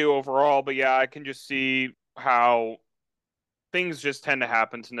think I do overall, but yeah, I can just see how things just tend to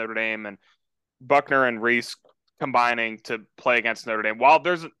happen to Notre Dame, and Buchner and Reese combining to play against Notre Dame. While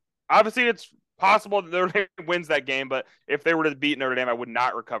there's obviously, it's possible that Notre Dame wins that game, but if they were to beat Notre Dame, I would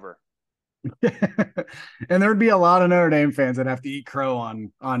not recover. And there'd be a lot of Notre Dame fans that have to eat crow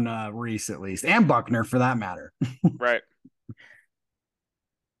on Reese, at least, and Buchner for that matter. Right.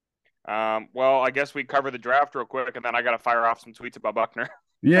 Well, I guess we cover the draft real quick, and then I got to fire off some tweets about Buchner.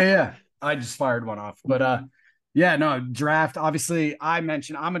 Yeah. I just fired one off, but yeah, no, draft. Obviously, I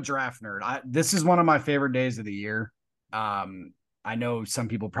mentioned I'm a draft nerd. This is one of my favorite days of the year. I know some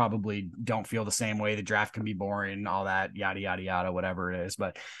people probably don't feel the same way. The draft can be boring, all that, yada, yada, yada, whatever it is.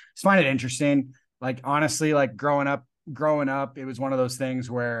 But I just find it interesting. Like, honestly, like growing up, it was one of those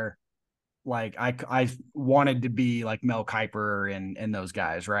things where, like, I wanted to be like Mel Kiper and those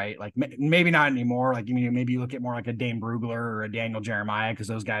guys, right? Like, maybe not anymore. Like, maybe you look at more like a Dane Brugler or a Daniel Jeremiah, because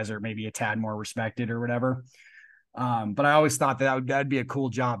those guys are maybe a tad more respected or whatever. But I always thought that'd be a cool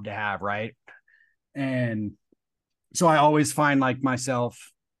job to have, right? And so I always find like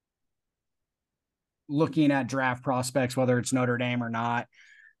myself looking at draft prospects, whether it's Notre Dame or not.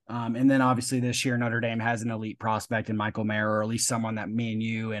 And then obviously this year, Notre Dame has an elite prospect in Michael Mayer, or at least someone that me and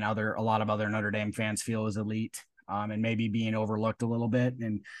you and a lot of other Notre Dame fans feel is elite, and maybe being overlooked a little bit,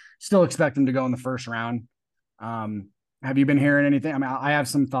 and still expect him to go in the first round. Have you been hearing anything? I mean, I have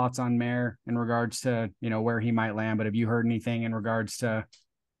some thoughts on Mayer in regards to, where he might land, but have you heard anything in regards to,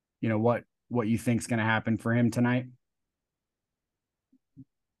 what you think is going to happen for him tonight?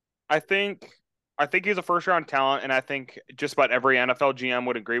 I think he's a first round talent, and I think just about every NFL GM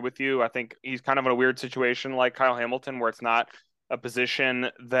would agree with you. I think he's kind of in a weird situation like Kyle Hamilton, where it's not a position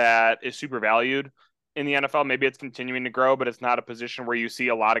that is super valued in the NFL. Maybe it's continuing to grow, but it's not a position where you see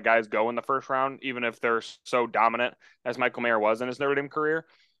a lot of guys go in the first round, even if they're so dominant as Michael Mayer was in his Notre Dame career.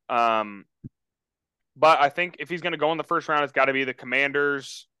 But I think if he's going to go in the first round, it's got to be the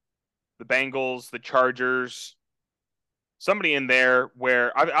Commanders, the Bengals, the Chargers, somebody in there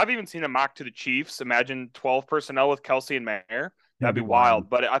where I've even seen a mock to the Chiefs. Imagine 12 personnel with Kelsey and Mayer. That'd be wild.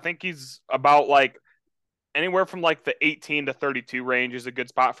 But I think he's about like anywhere from like the 18 to 32 range is a good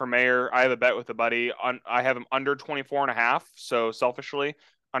spot for Mayer. I have a bet with a buddy. I have him under 24.5. So selfishly,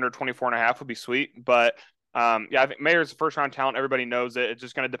 under 24.5 would be sweet. But yeah, I think Mayer's a first round talent. Everybody knows it. It's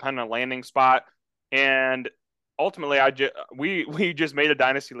just going to depend on a landing spot. And ultimately, we just made a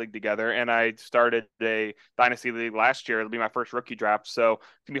dynasty league together, and I started a dynasty league last year. It'll be my first rookie draft, so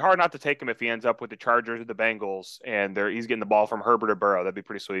it's gonna be hard not to take him if he ends up with the Chargers or the Bengals, and he's getting the ball from Herbert or Burrow. That'd be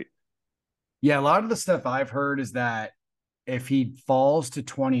pretty sweet. Yeah, a lot of the stuff I've heard is that if he falls to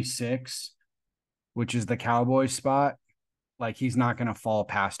 26, which is the Cowboys spot, like he's not going to fall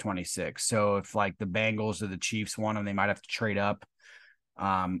past 26. So if like the Bengals or the Chiefs want him, they might have to trade up.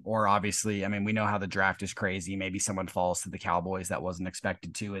 Or obviously, I mean, we know how the draft is crazy. Maybe someone falls to the Cowboys that wasn't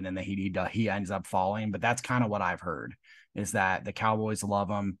expected to, and then he ends up falling. But that's kind of what I've heard, is that the Cowboys love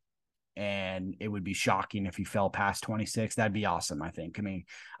him, and it would be shocking if he fell past 26. That'd be awesome, I think. I mean,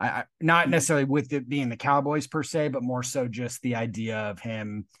 I not necessarily with it being the Cowboys per se, but more so just the idea of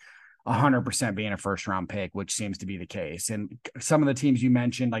him 100% being a first round pick, which seems to be the case. And some of the teams you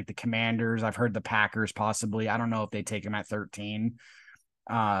mentioned, like the Commanders, I've heard the Packers possibly. I don't know if they take him at 13.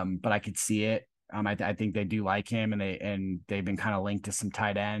 But I could see it. I think they do like him, and they've been kind of linked to some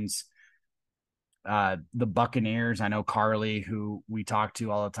tight ends. The Buccaneers, I know Carly, who we talk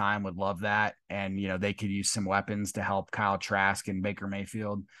to all the time, would love that, and they could use some weapons to help Kyle Trask and Baker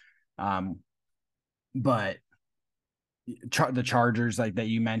Mayfield. But the Chargers, like that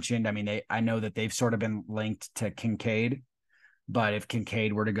you mentioned, I mean, I know that they've sort of been linked to Kincaid. But if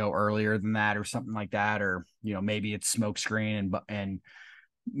Kincaid were to go earlier than that or something like that, or maybe it's smokescreen and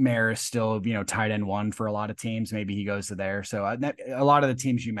Mayer is still, tight end one for a lot of teams. Maybe he goes to there. So a lot of the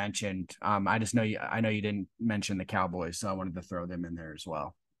teams you mentioned, I know you didn't mention the Cowboys, so I wanted to throw them in there as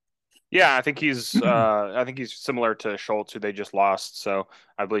well. Yeah, I think he's similar to Schultz, who they just lost. So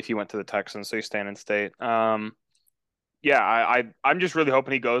I believe he went to the Texans, so he's staying in state. Yeah, I'm just really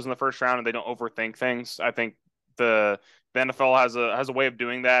hoping he goes in the first round and they don't overthink things. I think the NFL has a way of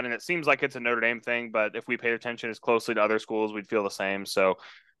doing that, and it seems like it's a Notre Dame thing. But if we paid attention as closely to other schools, we'd feel the same. So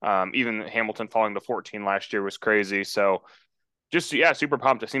even Hamilton falling to 14 last year was crazy. So just super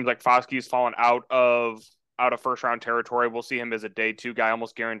pumped. It seems like Foskey's fallen out of first round territory. We'll see him as a day two guy,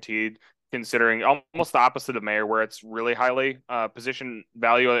 almost guaranteed. Considering almost the opposite of Mayer, where it's really highly position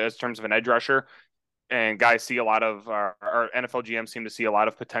value as terms of an edge rusher. And guys see a lot of our NFL GMs seem to see a lot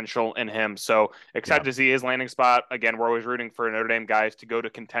of potential in him. So excited to see his landing spot. Again, we're always rooting for Notre Dame guys to go to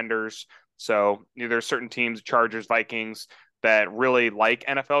contenders. So there's certain teams, Chargers, Vikings, that really like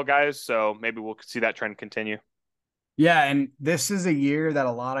NFL guys. So maybe we'll see that trend continue. Yeah, and this is a year that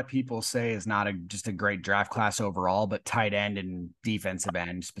a lot of people say is not just a great draft class overall, but tight end and defensive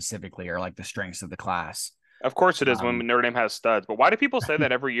end specifically are like the strengths of the class. Of course it is when Notre Dame has studs. But why do people say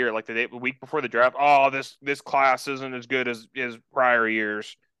that every year? Like the week before the draft, oh, this class isn't as good as prior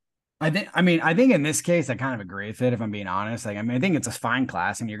years. I think in this case, I kind of agree with it, if I'm being honest. I think it's a fine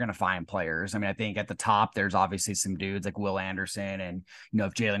class. I mean, you're going to find players. I mean, I think at the top, there's obviously some dudes like Will Anderson. And,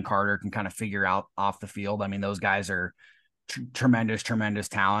 if Jalen Carter can kind of figure out off the field, I mean, those guys are tremendous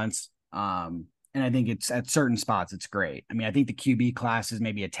talents. And I think it's at certain spots, it's great. I mean, I think the QB class is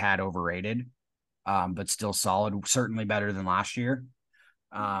maybe a tad overrated. But still solid, certainly better than last year.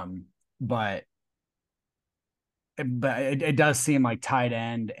 But it does seem like tight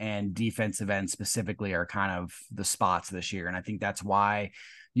end and defensive end specifically are kind of the spots this year. And I think that's why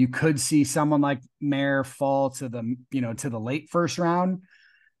you could see someone like Mayer fall to the late first round,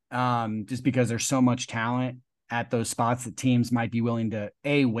 just because there's so much talent at those spots that teams might be willing to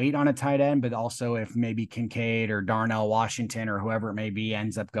wait on a tight end, but also if maybe Kincaid or Darnell Washington or whoever it may be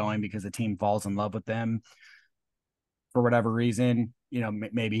ends up going because the team falls in love with them for whatever reason,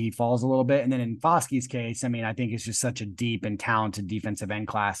 maybe he falls a little bit. And then in Foskey's case, I mean, I think it's just such a deep and talented defensive end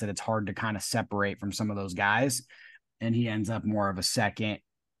class that it's hard to kind of separate from some of those guys. And he ends up more of a second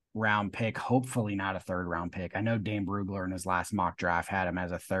round pick, hopefully not a third round pick. I know Dane Brugler in his last mock draft had him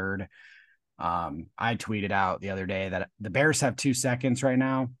as a third. I tweeted out the other day that the Bears have 2 seconds right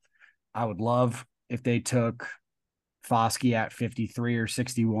now. I would love if they took Foskey at 53 or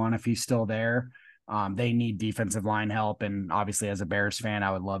 61 if he's still there. They need defensive line help, and obviously as a Bears fan,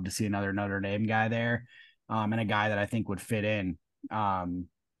 I would love to see another Notre Dame guy there, and a guy that I think would fit in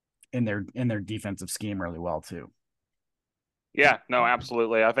their defensive scheme really well too. Yeah, no,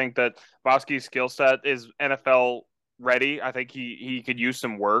 absolutely. I think that Foskey's skill set is NFL ready. I think he could use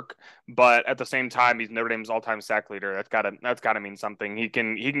some work, but at the same time, he's Notre Dame's all-time sack leader. That's gotta mean something. He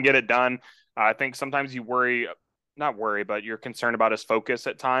can get it done. I think sometimes you not worry, but you're concerned about his focus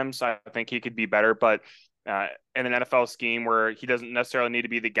at times. I think he could be better, but in an NFL scheme where he doesn't necessarily need to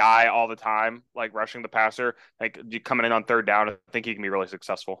be the guy all the time, like rushing the passer, like coming in on third down, I think he can be really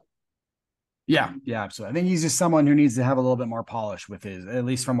successful. Yeah, absolutely. I think he's just someone who needs to have a little bit more polish with his, at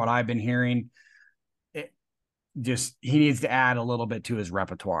least from what I've been hearing. He needs to add a little bit to his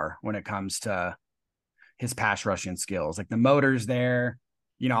repertoire when it comes to his pass rushing skills. Like the motor's there,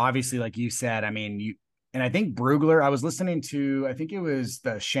 obviously, like you said, and I think Brugler, I was listening to, I think it was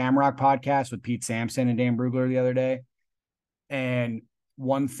the Shamrock podcast with Pete Sampson and Dan Brugler the other day. And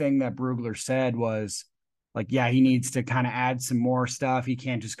one thing that Brugler said was like, yeah, he needs to kind of add some more stuff. He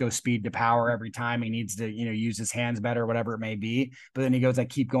can't just go speed to power every time. He needs to, use his hands better, whatever it may be. But then he goes, I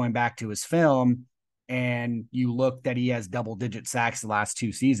keep going back to his film, and you look that he has double-digit sacks the last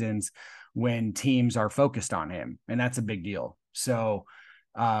 2 seasons when teams are focused on him. And that's a big deal. So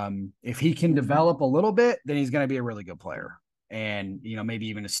if he can develop a little bit, then he's going to be a really good player, and maybe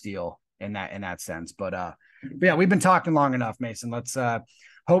even a steal in that sense. But yeah, we've been talking long enough, Mason. Let's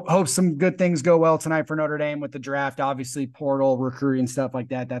hope some good things go well tonight for Notre Dame with the draft. Obviously, portal recruiting stuff like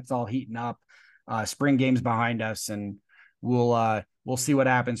that, that's all heating up. Spring games behind us, and we'll see what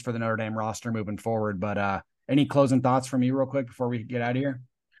happens for the Notre Dame roster moving forward. But any closing thoughts from you real quick before we get out of here?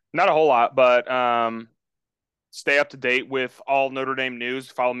 Not a whole lot, but stay up to date with all Notre Dame news.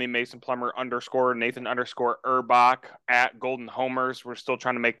 Follow me, Mason Plummer _ Nathan _ Erbach at Golden Homers. We're still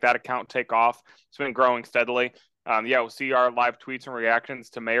trying to make that account take off. It's been growing steadily. We'll see our live tweets and reactions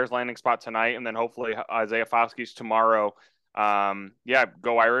to Mayor's landing spot tonight, and then hopefully Isaiah Foskey's tomorrow.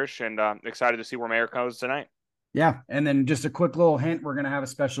 Go Irish, and excited to see where Mayor goes tonight. Yeah, and then just a quick little hint, we're going to have a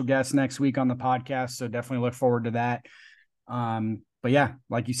special guest next week on the podcast, so definitely look forward to that. But yeah,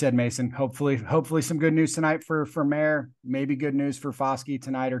 like you said, Mason, hopefully some good news tonight for Mayor, maybe good news for Foskey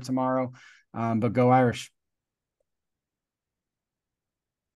tonight or tomorrow. But go Irish.